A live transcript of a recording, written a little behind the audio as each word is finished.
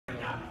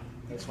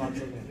That's why I'm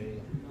taking a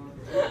video.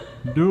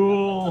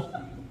 Duel.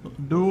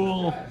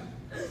 Duel.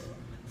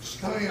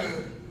 Come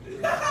here.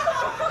 I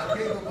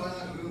can't go by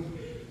that room.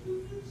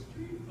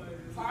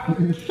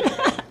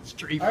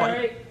 Street All fight.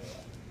 right.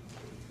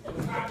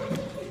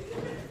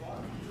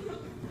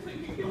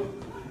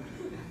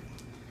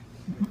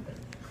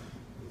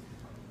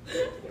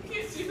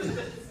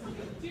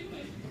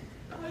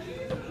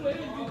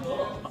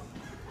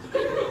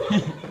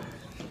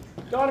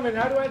 Donovan,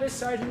 how do I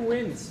decide who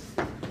wins?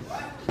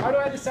 How do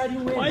I decide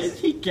who wins? Why is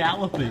he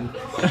galloping?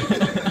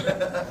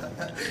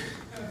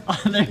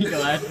 Oh, there you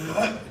go.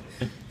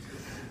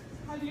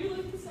 How do you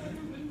like decide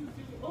who wins?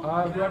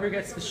 Whoever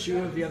gets the shoe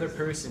of the other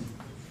person.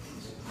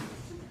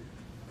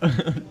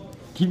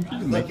 Can you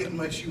I'm not getting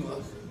my shoe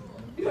off.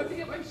 You have to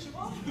get my shoe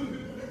off?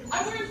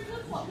 I'm wearing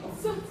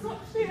flip-flops, so it's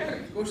not fair.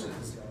 Of course it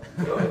is.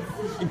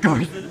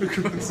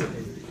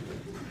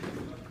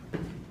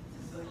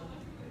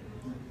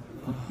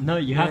 No,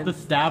 you have to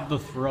stab the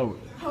throat.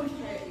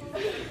 Okay.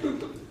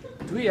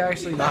 Do we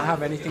actually not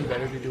have anything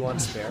better to do on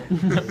spare?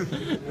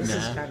 This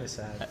is Nah. kind of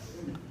sad.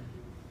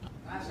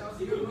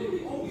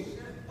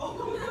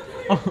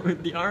 Oh,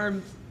 with the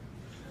arms.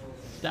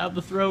 Stab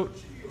the throat.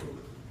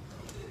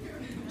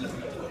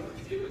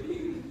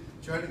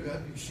 Try to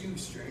grab your shoe,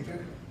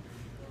 stranger.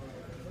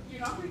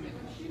 You're not going to get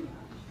my shoe.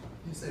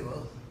 You say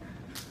well.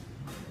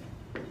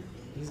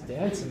 He's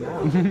dancing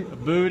now.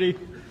 Booty.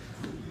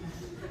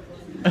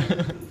 What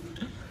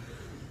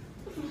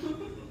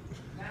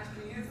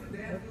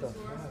the fuck?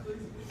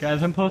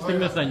 Guys, I'm posting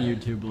this on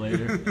YouTube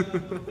later.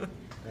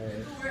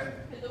 Alright.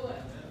 Hit the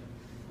whip.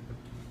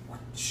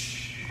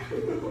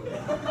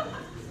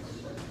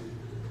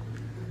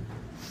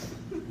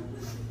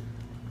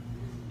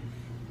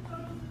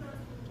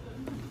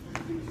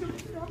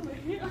 Grab my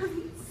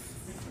hands.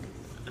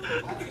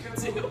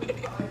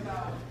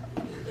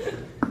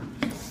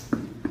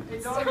 Hey,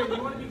 Donovan,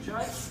 you want to be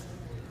judged?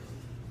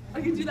 I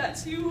can do that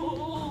too.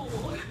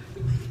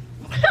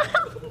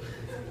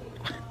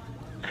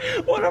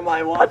 What am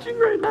I watching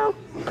right now?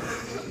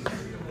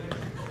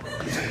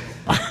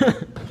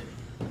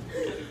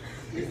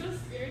 You're so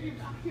scared, you're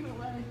backing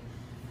away.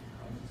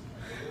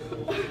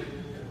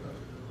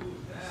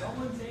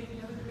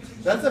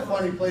 That's a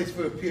funny place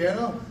for a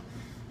piano.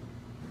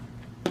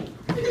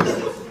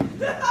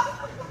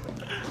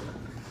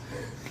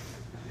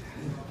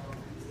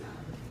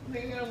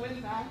 Think you're gonna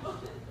win now.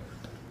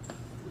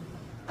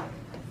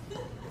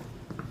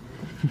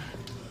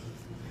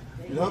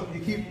 You know, you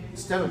keep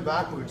stepping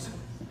backwards.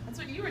 That's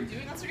what you were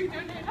doing. That's what you're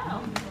doing right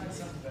now.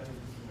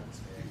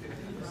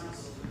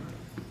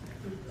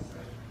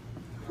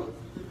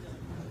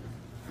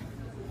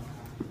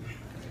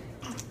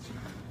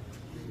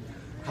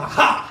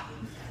 Ha-ha!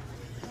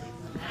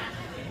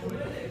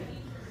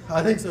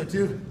 I think so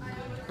too.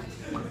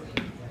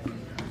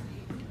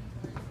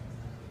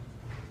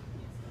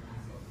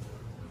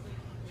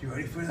 You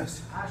ready for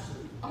this?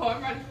 Oh,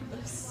 I'm ready for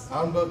this.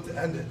 I'm about to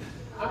end it.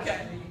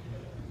 Okay.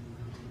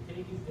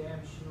 Take his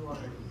damn shoe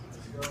already.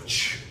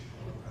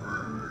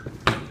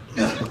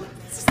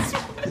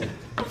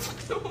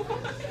 Let's go.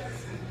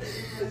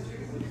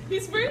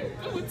 He's wearing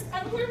boots.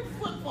 I'm wearing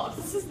flip-flops.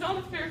 This is not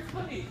a fair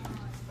fight.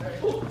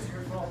 Oh.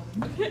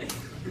 Okay.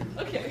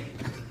 Okay.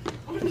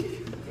 What are you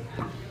doing?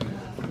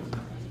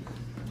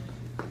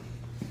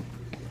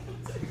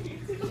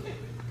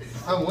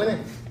 I'm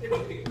winning.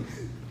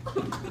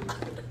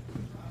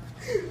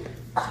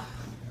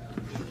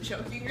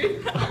 Choking right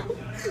now.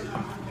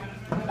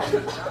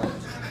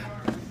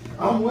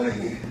 I'm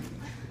winning.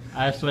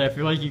 Actually, I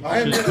feel like you I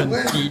am should gonna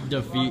win. concede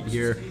defeat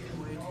here.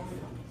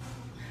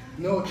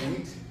 No, it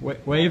ain't.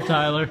 Wave,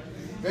 Tyler.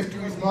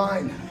 Victory's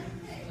mine.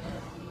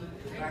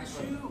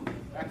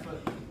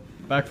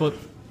 Backflip.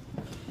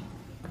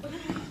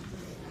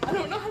 I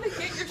don't know how to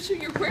get your shoe.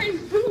 You're wearing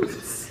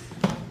boots.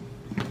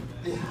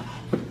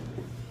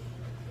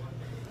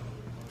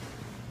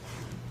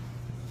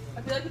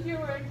 I feel like if you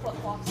were wearing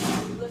flip-flops,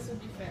 this would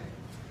be fair.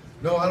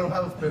 No, I don't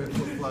have a pair of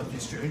flip-flops, you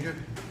stranger.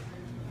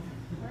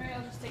 Alright,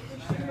 I'll just take your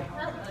shoe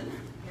apart then.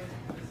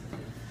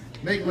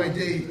 Make my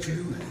day,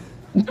 Jew.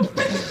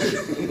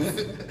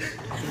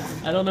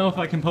 I don't know if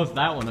I can post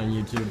that one on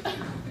YouTube.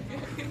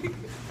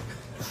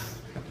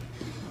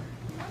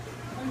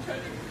 I'm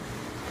trying to.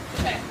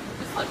 Okay,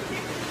 just let me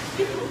get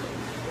your shoe.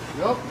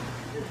 Nope.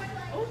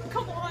 Oh,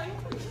 come on,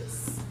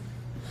 please.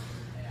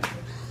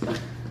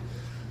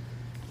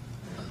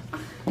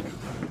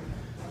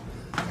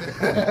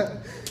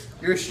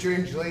 You're a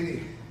strange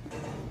lady.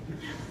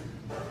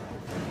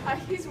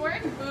 He's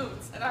wearing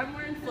boots and I'm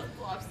wearing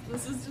flip-flops.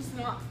 This is just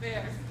not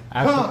fair.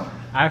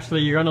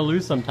 Actually, you're gonna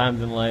lose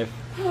sometimes in life.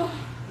 You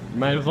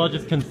might as well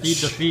just concede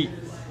defeat.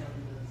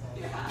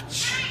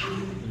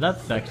 Is that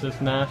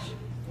sexist, Nash?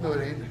 No,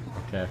 it ain't.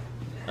 Okay.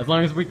 As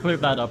long as we clear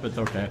that up, it's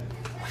okay.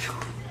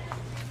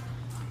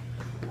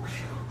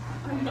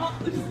 I'm not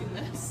losing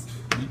this.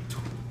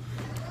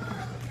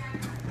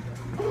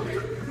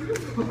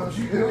 How'd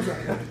you know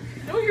that?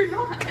 No, you're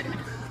not. Did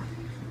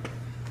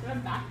I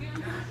back you?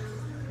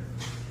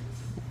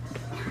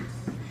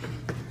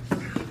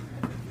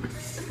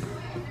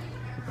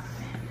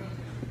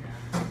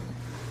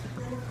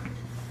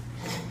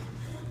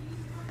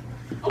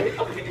 Okay,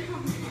 okay.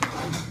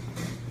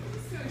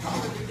 Let's go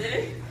for the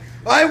day.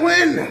 I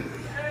win!